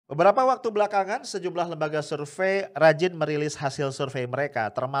Beberapa waktu belakangan, sejumlah lembaga survei rajin merilis hasil survei mereka,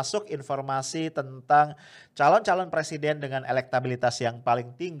 termasuk informasi tentang calon-calon presiden dengan elektabilitas yang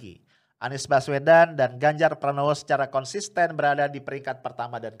paling tinggi. Anies Baswedan dan Ganjar Pranowo secara konsisten berada di peringkat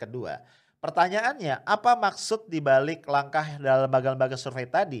pertama dan kedua. Pertanyaannya, apa maksud dibalik langkah dalam lembaga-lembaga survei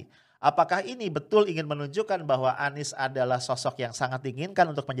tadi? Apakah ini betul ingin menunjukkan bahwa Anies adalah sosok yang sangat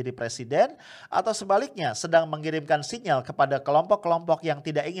diinginkan untuk menjadi presiden, atau sebaliknya sedang mengirimkan sinyal kepada kelompok-kelompok yang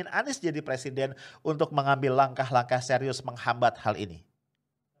tidak ingin Anies jadi presiden untuk mengambil langkah-langkah serius menghambat hal ini?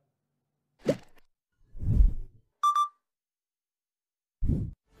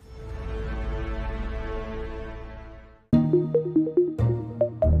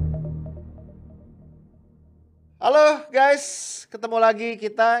 Halo guys, ketemu lagi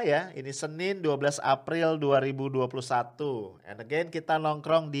kita ya. Ini Senin 12 April 2021. And again kita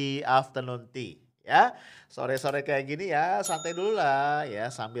nongkrong di afternoon tea ya. Sore-sore kayak gini ya, santai dulu lah ya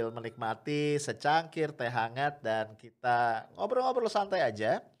sambil menikmati secangkir teh hangat dan kita ngobrol-ngobrol santai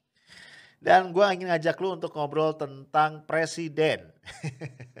aja. Dan gua ingin ngajak lu untuk ngobrol tentang presiden.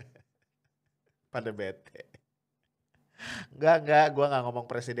 Pada bete. Enggak, gua nggak ngomong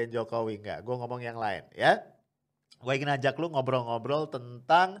Presiden Jokowi, enggak. Gua ngomong yang lain ya. Gue ingin ajak lu ngobrol-ngobrol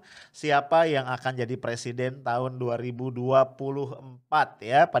tentang siapa yang akan jadi presiden tahun 2024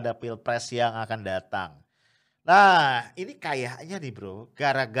 ya pada pilpres yang akan datang. Nah, ini kayaknya nih bro,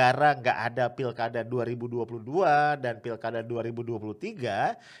 gara-gara nggak ada pilkada 2022 dan pilkada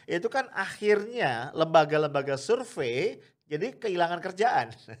 2023, itu kan akhirnya lembaga-lembaga survei jadi kehilangan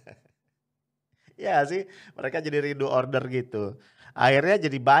kerjaan. Ya sih, mereka jadi rindu order gitu. Akhirnya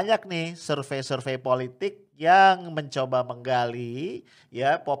jadi banyak nih survei-survei politik yang mencoba menggali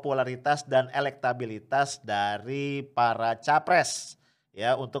ya popularitas dan elektabilitas dari para capres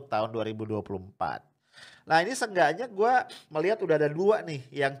ya untuk tahun 2024. Nah ini seenggaknya gue melihat udah ada dua nih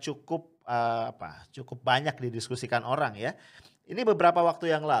yang cukup banyak didiskusikan orang ya. Ini beberapa waktu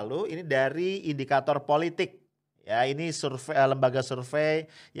yang lalu ini dari indikator politik. Ya, ini lembaga survei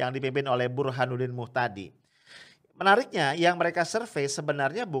yang dipimpin oleh Burhanuddin Muhtadi. Menariknya yang mereka survei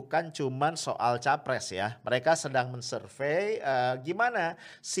sebenarnya bukan cuman soal capres ya. Mereka sedang mensurvei gimana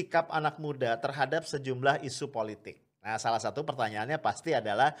sikap anak muda terhadap sejumlah isu politik. Nah, salah satu pertanyaannya pasti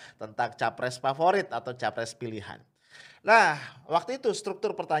adalah tentang capres favorit atau capres pilihan. Nah, waktu itu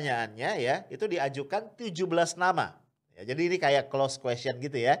struktur pertanyaannya ya, itu diajukan 17 nama. Ya, jadi ini kayak close question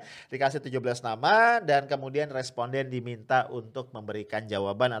gitu ya. Dikasih 17 nama dan kemudian responden diminta untuk memberikan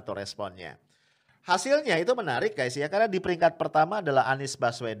jawaban atau responnya. Hasilnya itu menarik guys ya, karena di peringkat pertama adalah Anies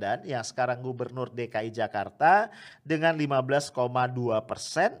Baswedan yang sekarang Gubernur DKI Jakarta dengan 15,2%,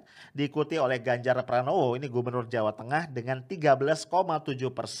 diikuti oleh Ganjar Pranowo ini Gubernur Jawa Tengah dengan 13,7%,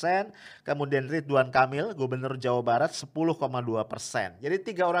 kemudian Ridwan Kamil Gubernur Jawa Barat 10,2%. Jadi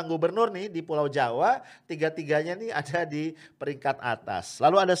 3 orang gubernur nih di Pulau Jawa, tiga-tiganya nih ada di peringkat atas.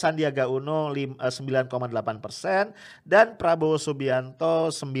 Lalu ada Sandiaga Uno 9,8% dan Prabowo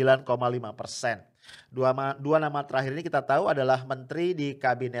Subianto 9,5%. Dua nama terakhir ini kita tahu adalah menteri di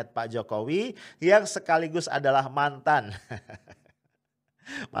kabinet Pak Jokowi yang sekaligus adalah mantan.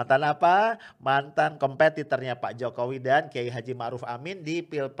 Mantan apa? Mantan kompetitornya Pak Jokowi dan Kiai Haji Ma'ruf Amin di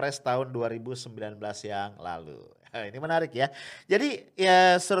Pilpres tahun 2019 yang lalu. Ini menarik ya. Jadi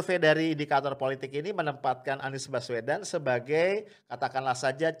ya survei dari indikator politik ini menempatkan Anies Baswedan sebagai katakanlah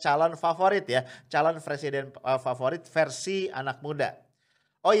saja calon favorit ya. Calon presiden favorit versi anak muda.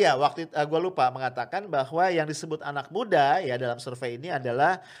 Oh iya, waktu gue lupa mengatakan bahwa yang disebut anak muda ya dalam survei ini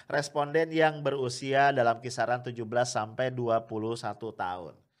adalah responden yang berusia dalam kisaran 17 sampai 21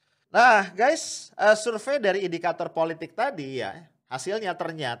 tahun. Nah guys, survei dari indikator politik tadi ya, hasilnya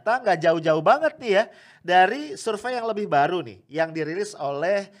ternyata nggak jauh-jauh banget nih ya dari survei yang lebih baru nih, yang dirilis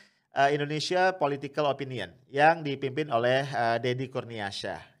oleh Indonesia Political Opinion yang dipimpin oleh Deddy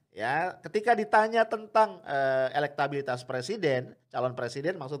Kurniasyah. Ya, ketika ditanya tentang elektabilitas presiden, calon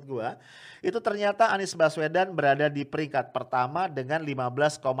presiden maksud gua, itu ternyata Anies Baswedan berada di peringkat pertama dengan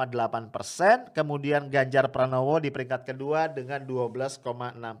 15,8%, kemudian Ganjar Pranowo di peringkat kedua dengan 12,6%.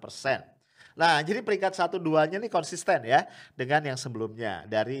 Nah, jadi peringkat 1-2-nya nih konsisten ya dengan yang sebelumnya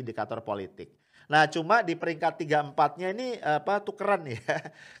dari indikator politik. Nah, cuma di peringkat 3-4-nya ini tukeran ya.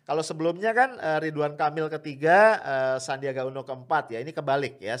 Kalau sebelumnya kan Ridwan Kamil ketiga, Sandiaga Uno keempat ya. Ini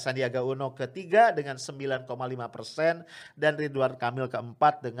kebalik ya. Sandiaga Uno ketiga dengan 9,5% dan Ridwan Kamil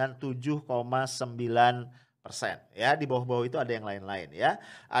keempat dengan 7,9%. Ya, di bawah-bawah itu ada yang lain-lain ya.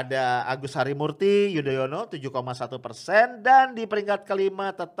 Ada Agus Harimurti Yudhoyono 7,1% dan di peringkat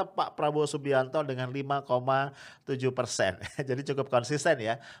kelima tetap Pak Prabowo Subianto dengan 5,7%. Jadi cukup konsisten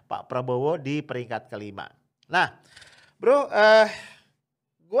ya Pak Prabowo di peringkat kelima. Nah, bro,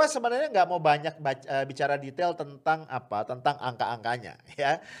 Gua sebenarnya nggak mau banyak bicara detail tentang apa, tentang angka-angkanya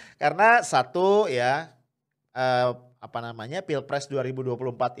ya. Karena satu ya, apa namanya, Pilpres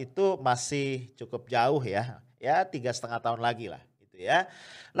 2024 itu masih cukup jauh ya 3,5 tahun lagi lah gitu ya.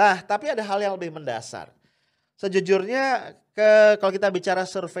 Nah, tapi ada hal yang lebih mendasar. Sejujurnya kalau kita bicara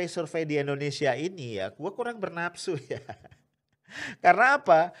survei-survei di Indonesia ini ya, gua kurang bernafsu ya. Karena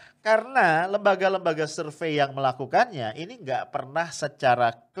apa? Karena lembaga-lembaga survei yang melakukannya ini nggak pernah secara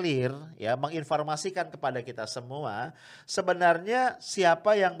clear ya menginformasikan kepada kita semua sebenarnya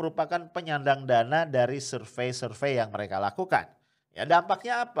siapa yang merupakan penyandang dana dari survei-survei yang mereka lakukan. Ya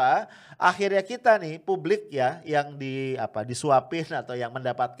dampaknya apa? Akhirnya kita nih publik ya yang disuapin atau yang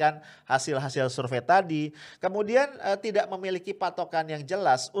mendapatkan hasil-hasil survei tadi kemudian tidak memiliki patokan yang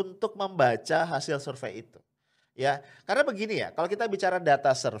jelas untuk membaca hasil survei itu. Ya, karena begini ya, kalau kita bicara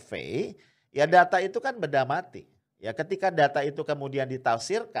data survei, ya data itu kan benda mati. Ya, ketika data itu kemudian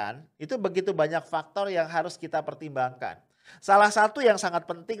ditafsirkan, itu begitu banyak faktor yang harus kita pertimbangkan. Salah satu yang sangat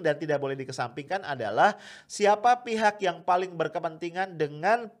penting dan tidak boleh dikesampingkan adalah siapa pihak yang paling berkepentingan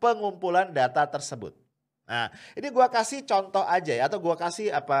dengan pengumpulan data tersebut. Nah, ini gua kasih contoh aja ya, atau gua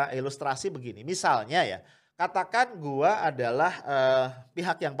kasih ilustrasi begini. Misalnya ya, katakan gua adalah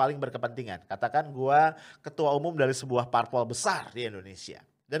pihak yang paling berkepentingan. Katakan gua ketua umum dari sebuah parpol besar di Indonesia.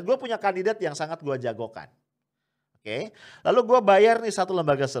 Dan gue punya kandidat yang sangat gua jagokan. Oke, lalu gue bayar nih satu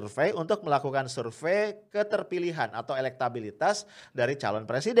lembaga survei untuk melakukan survei keterpilihan atau elektabilitas dari calon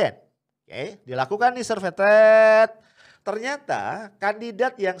presiden. Oke, dilakukan nih survei. Ternyata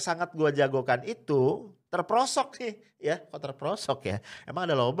kandidat yang sangat gue jagokan itu terprosok nih ya, kok terprosok ya? Emang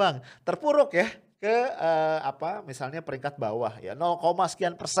ada lubang? Terpuruk ya ke misalnya peringkat bawah ya 0,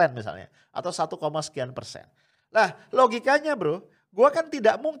 sekian persen misalnya atau 1, sekian persen. Nah logikanya bro, gue kan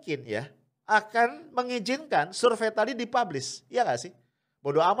tidak mungkin ya akan mengizinkan survei tadi dipublish, iya gak sih?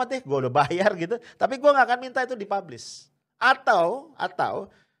 Bodoh amat deh, gue udah bayar gitu, tapi gue gak akan minta itu dipublish. Atau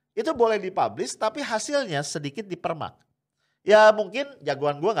itu boleh dipublish tapi hasilnya sedikit dipermak. Ya mungkin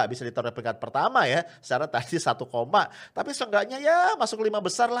jagoan gue gak bisa ditaruh peringkat pertama ya, secara tadi 1, tapi seenggaknya ya masuk 5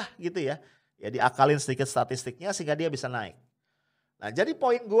 besar lah gitu ya. Ya diakalin sedikit statistiknya sehingga dia bisa naik. Nah jadi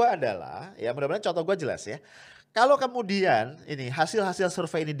poin gue adalah, ya mudah-mudahan contoh gue jelas ya. Kalau kemudian ini hasil-hasil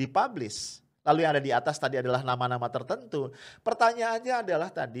survei ini dipublish, lalu yang ada di atas tadi adalah nama-nama tertentu. Pertanyaannya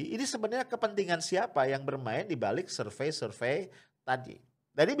adalah tadi, ini sebenarnya kepentingan siapa yang bermain di balik survei-survei tadi?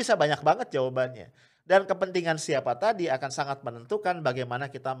 Jadi bisa banyak banget jawabannya. Dan kepentingan siapa tadi akan sangat menentukan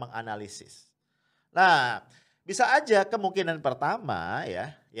bagaimana kita menganalisis. Nah, bisa aja kemungkinan pertama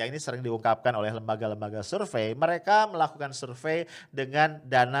ya, yang ini sering diungkapkan oleh lembaga-lembaga survei, mereka melakukan survei dengan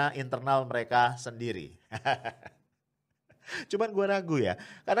dana internal mereka sendiri. Cuman gue ragu ya,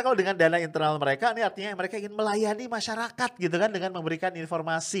 karena kalau dengan dana internal mereka, ini artinya mereka ingin melayani masyarakat gitu kan dengan memberikan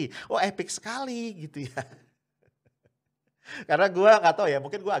informasi. Oh epic sekali gitu ya. Karena gue nggak tahu ya,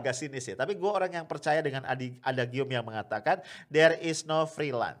 mungkin gue agak sinis ya, tapi gue orang yang percaya dengan adagium yang mengatakan there is no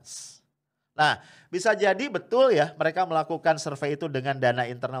freelance. Nah, bisa jadi betul ya mereka melakukan survei itu dengan dana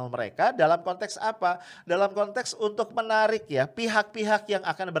internal mereka dalam konteks apa? Dalam konteks untuk menarik ya pihak-pihak yang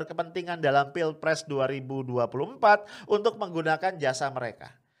akan berkepentingan dalam Pilpres 2024 untuk menggunakan jasa mereka.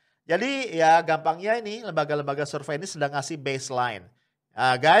 Jadi ya gampangnya ini lembaga-lembaga survei ini sedang ngasih baseline.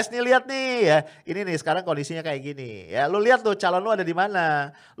 Nah, guys nih lihat nih ya, ini nih sekarang kondisinya kayak gini. Ya lu lihat tuh calon lu ada di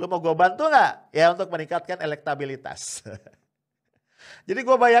mana. Lu mau gue bantu nggak ya untuk meningkatkan elektabilitas. Jadi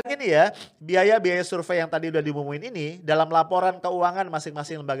gue bayangin ya, biaya-biaya survei yang tadi udah diumumin ini, dalam laporan keuangan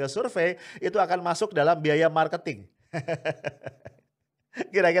masing-masing lembaga survei, itu akan masuk dalam biaya marketing.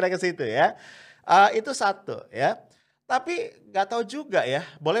 Kira-kira ke situ ya. Itu satu ya. Tapi gak tahu juga ya,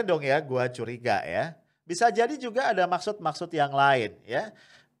 boleh dong ya gue curiga ya. Bisa jadi juga ada maksud-maksud yang lain ya.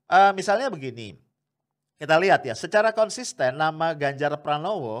 Misalnya begini, kita lihat ya, secara konsisten nama Ganjar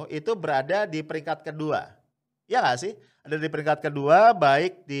Pranowo itu berada di peringkat kedua. Ya nggak sih? Ada di peringkat kedua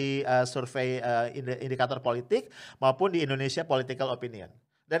baik di survei indikator politik maupun di Indonesia Political Opinion.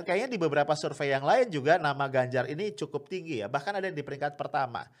 Dan kayaknya di beberapa survei yang lain juga nama Ganjar ini cukup tinggi ya, bahkan ada di peringkat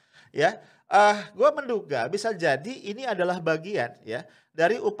pertama. Ya, gue menduga bisa jadi ini adalah bagian ya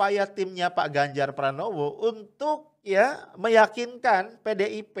dari upaya timnya Pak Ganjar Pranowo untuk ya meyakinkan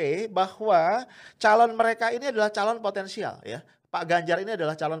PDIP bahwa calon mereka ini adalah calon potensial ya. Pak Ganjar ini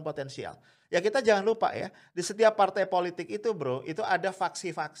adalah calon potensial. Ya kita jangan lupa ya, di setiap partai politik itu bro, itu ada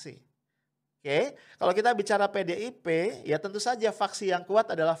faksi-faksi. Oke, kalau kita bicara PDIP, ya tentu saja faksi yang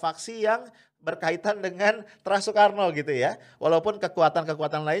kuat adalah faksi yang berkaitan dengan Terah Soekarno gitu ya. Walaupun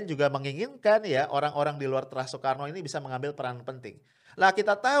kekuatan-kekuatan lain juga menginginkan ya orang-orang di luar Terah Soekarno ini bisa mengambil peran penting. Lah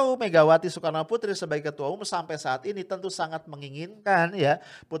kita tahu Megawati Soekarno Putri sebagai ketua umum sampai saat ini tentu sangat menginginkan ya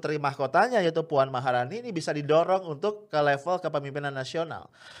putri mahkotanya yaitu Puan Maharani ini bisa didorong untuk ke level kepemimpinan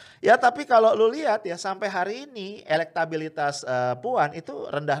nasional. Ya tapi kalau lu lihat ya sampai hari ini elektabilitas Puan itu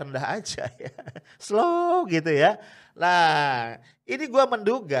rendah-rendah aja ya. Slow gitu ya. Nah, ini gua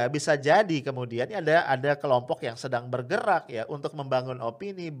menduga bisa jadi kemudian ada kelompok yang sedang bergerak ya untuk membangun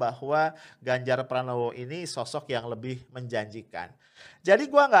opini bahwa Ganjar Pranowo ini sosok yang lebih menjanjikan. Jadi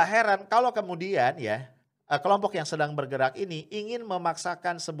gua nggak heran kalau kemudian ya kelompok yang sedang bergerak ini ingin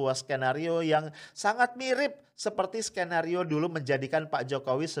memaksakan sebuah skenario yang sangat mirip seperti skenario dulu menjadikan Pak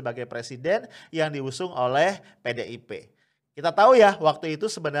Jokowi sebagai presiden yang diusung oleh PDIP. Kita tahu ya waktu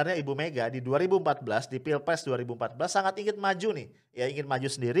itu sebenarnya Ibu Mega di 2014 di Pilpres 2014 sangat ingin maju nih, ya ingin maju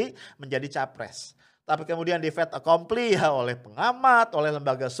sendiri menjadi capres. Tapi kemudian di fait accompli ya oleh pengamat, oleh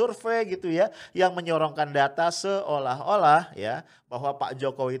lembaga survei gitu ya yang menyorongkan data seolah-olah ya bahwa Pak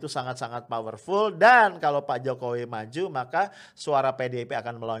Jokowi itu sangat-sangat powerful dan kalau Pak Jokowi maju maka suara PDIP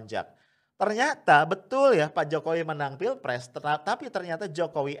akan melonjak. Ternyata betul ya Pak Jokowi menang Pilpres, tapi ternyata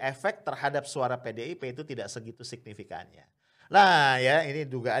Jokowi efek terhadap suara PDIP itu tidak segitu signifikannya. Nah ya ini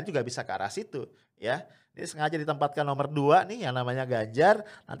dugaan juga bisa ke arah situ ya. Ini sengaja ditempatkan nomor 2 nih yang namanya Ganjar,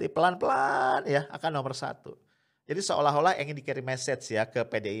 nanti pelan-pelan ya akan nomor 1. Jadi seolah-olah ingin dikirim message ya ke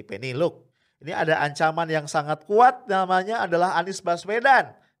PDIP. Nih look, ini ada ancaman yang sangat kuat namanya adalah Anies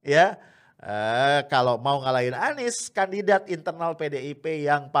Baswedan ya. Kalau mau ngalahin Anies, kandidat internal PDIP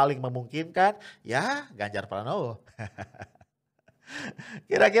yang paling memungkinkan ya Ganjar Pranowo.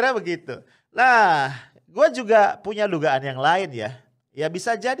 Kira-kira begitu. Nah, gue juga punya dugaan yang lain ya. Ya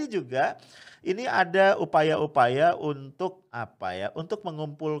bisa jadi juga ini ada upaya-upaya untuk apa ya? Untuk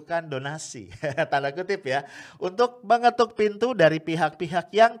mengumpulkan donasi, tanda kutip ya, untuk mengetuk pintu dari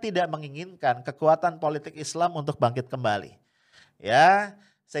pihak-pihak yang tidak menginginkan kekuatan politik Islam untuk bangkit kembali. Ya,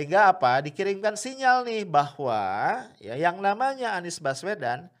 sehingga apa? Dikirimkan sinyal nih bahwa ya yang namanya Anies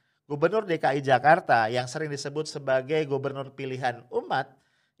Baswedan, Gubernur DKI Jakarta yang sering disebut sebagai gubernur pilihan umat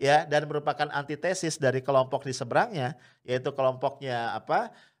ya dan merupakan antitesis dari kelompok di seberangnya yaitu kelompoknya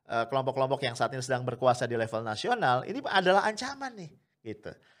apa? Kelompok-kelompok yang saat ini sedang berkuasa di level nasional ini adalah ancaman nih gitu.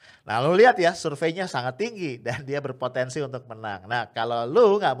 Nah lu lihat ya surveinya sangat tinggi dan dia berpotensi untuk menang. Nah kalau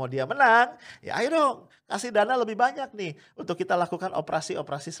lu nggak mau dia menang ya ayo dong kasih dana lebih banyak nih untuk kita lakukan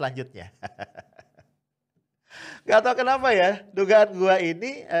operasi-operasi selanjutnya. Gak tau kenapa ya, dugaan gua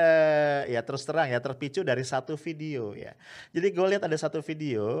ini ya terus terang ya terpicu dari satu video ya. Jadi gue lihat ada satu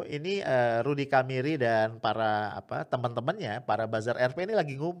video ini Rudy Kamiri dan para apa teman-temannya, para Bazar RP ini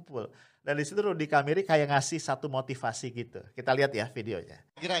lagi ngumpul. Dan di situ Rudy Kamiri kayak ngasih satu motivasi gitu. Kita lihat ya videonya.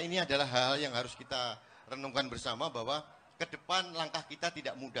 Kira ini adalah hal yang harus kita renungkan bersama bahwa ke depan langkah kita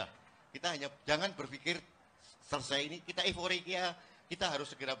tidak mudah. Kita hanya jangan berpikir selesai ini, kita euforia, kita harus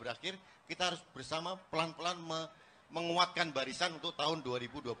segera berakhir, kita harus bersama pelan-pelan menguatkan barisan untuk tahun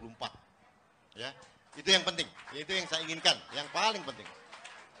 2024. Ya, itu yang penting, itu yang saya inginkan, yang paling penting.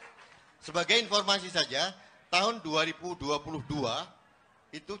 Sebagai informasi saja, tahun 2022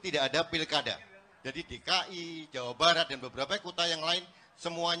 itu tidak ada pilkada. Jadi DKI, Jawa Barat dan beberapa kota yang lain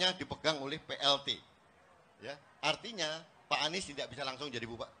semuanya dipegang oleh PLT. Ya, artinya Pak Anies tidak bisa langsung jadi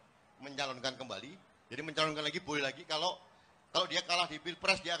mencalonkan kembali. Jadi mencalonkan lagi boleh lagi kalau dia kalah di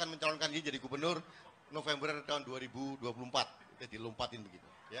Pilpres dia akan mencalonkan diri jadi gubernur November tahun 2024. Jadi lompatin begitu,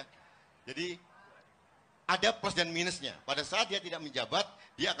 ya. Jadi ada plus dan minusnya. Pada saat dia tidak menjabat,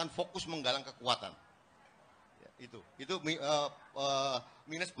 dia akan fokus menggalang kekuatan. Ya, itu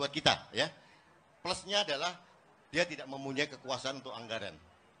minus buat kita, ya. Plusnya adalah dia tidak mempunyai kekuasaan untuk anggaran.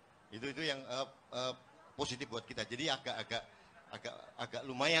 Itu yang positif buat kita. Jadi agak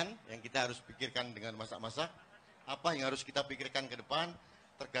lumayan yang kita harus pikirkan dengan masak-masak. Apa yang harus kita pikirkan ke depan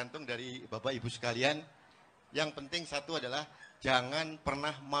tergantung dari Bapak Ibu sekalian. Yang penting satu adalah jangan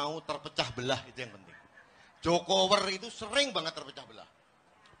pernah mau terpecah belah, itu yang penting. Jokowi itu sering banget terpecah belah.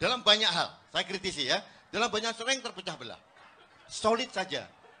 Dalam banyak hal, saya kritisi ya. Dalam banyak sering terpecah belah. Solid saja.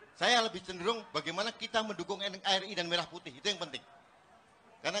 Saya lebih cenderung bagaimana kita mendukung NKRI dan Merah Putih, itu yang penting.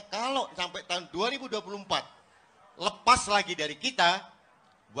 Karena kalau sampai tahun 2024 lepas lagi dari kita,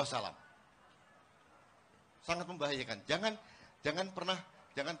 wassalam. Sangat membahayakan. Jangan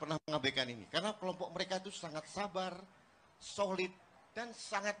pernah mengabaikan ini. Karena kelompok mereka itu sangat sabar, solid, dan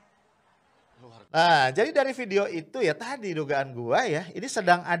sangat luar biasa. Nah, jadi dari video itu ya tadi dugaan gua ya, ini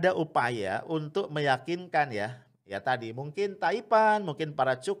sedang ada upaya untuk meyakinkan ya tadi mungkin Taipan, mungkin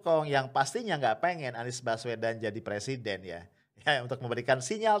para cukong yang pastinya nggak pengen Anies Baswedan jadi presiden ya, untuk memberikan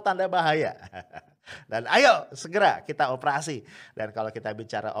sinyal tanda bahaya. Dan ayo segera kita operasi. Dan kalau kita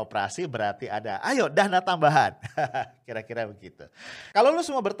bicara operasi berarti ada ayo dana tambahan. Kira-kira begitu. Kalau lu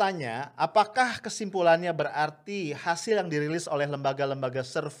semua bertanya, apakah kesimpulannya berarti hasil yang dirilis oleh lembaga-lembaga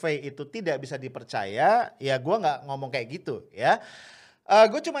survei itu tidak bisa dipercaya? Ya gua nggak ngomong kayak gitu ya.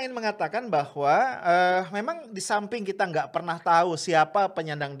 Gue cuma ingin mengatakan bahwa memang di samping kita nggak pernah tahu siapa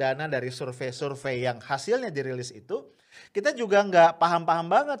penyandang dana dari survei-survei yang hasilnya dirilis itu, kita juga nggak paham-paham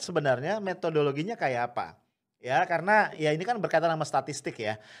banget sebenarnya metodologinya kayak apa. Ya, karena ya ini kan berkaitan sama statistik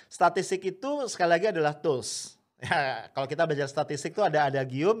ya. Statistik itu sekali lagi adalah tools. Ya, kalau kita belajar statistik itu ada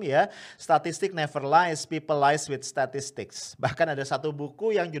adagium ya, statistic never lies, people lies with statistics. Bahkan ada satu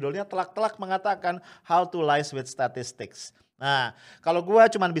buku yang judulnya telak-telak mengatakan how to lies with statistics. Nah, kalau gua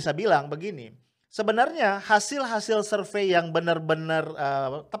cuman bisa bilang begini, sebenarnya hasil-hasil survei yang benar-benar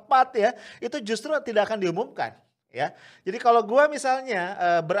tepat ya, itu justru tidak akan diumumkan. Ya, jadi kalau gua misalnya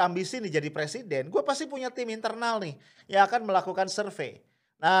berambisi nih jadi presiden, gua pasti punya tim internal nih yang akan melakukan survei.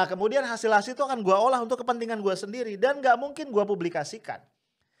 Nah, kemudian hasil-hasil itu akan gua olah untuk kepentingan gua sendiri dan nggak mungkin gua publikasikan.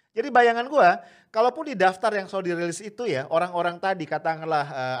 Jadi bayangan gua, kalaupun di daftar yang sudah dirilis itu ya, orang-orang tadi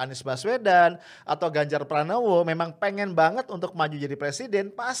katakanlah Anies Baswedan atau Ganjar Pranowo memang pengen banget untuk maju jadi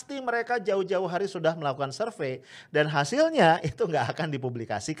presiden, pasti mereka jauh-jauh hari sudah melakukan survei dan hasilnya itu nggak akan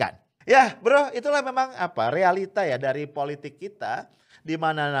dipublikasikan. Ya bro, itulah memang apa realita ya dari politik kita, di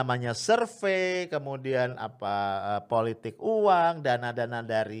mana namanya survei, kemudian apa politik uang, dana-dana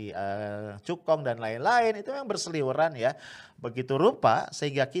dari cukong dan lain-lain itu yang berseliweran ya. Begitu rupa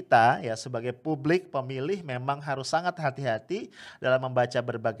sehingga kita ya sebagai publik pemilih memang harus sangat hati-hati dalam membaca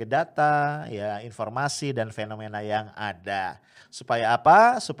berbagai data, ya informasi dan fenomena yang ada. Supaya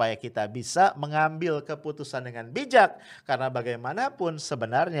apa? Supaya kita bisa mengambil keputusan dengan bijak. Karena bagaimanapun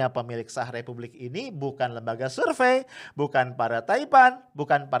sebenarnya pemilik sah republik ini bukan lembaga survei, bukan para taipan,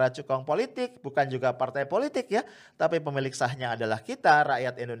 bukan para cukong politik, bukan juga partai politik ya. Tapi pemilik sahnya adalah kita,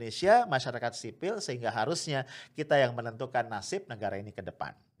 rakyat Indonesia, masyarakat sipil, sehingga harusnya kita yang menentukan nasib negara ini ke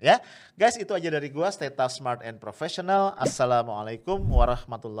depan. Ya, guys, itu aja dari gua. Stay tough, smart, and professional. Assalamualaikum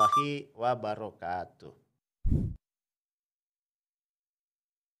warahmatullahi wabarakatuh.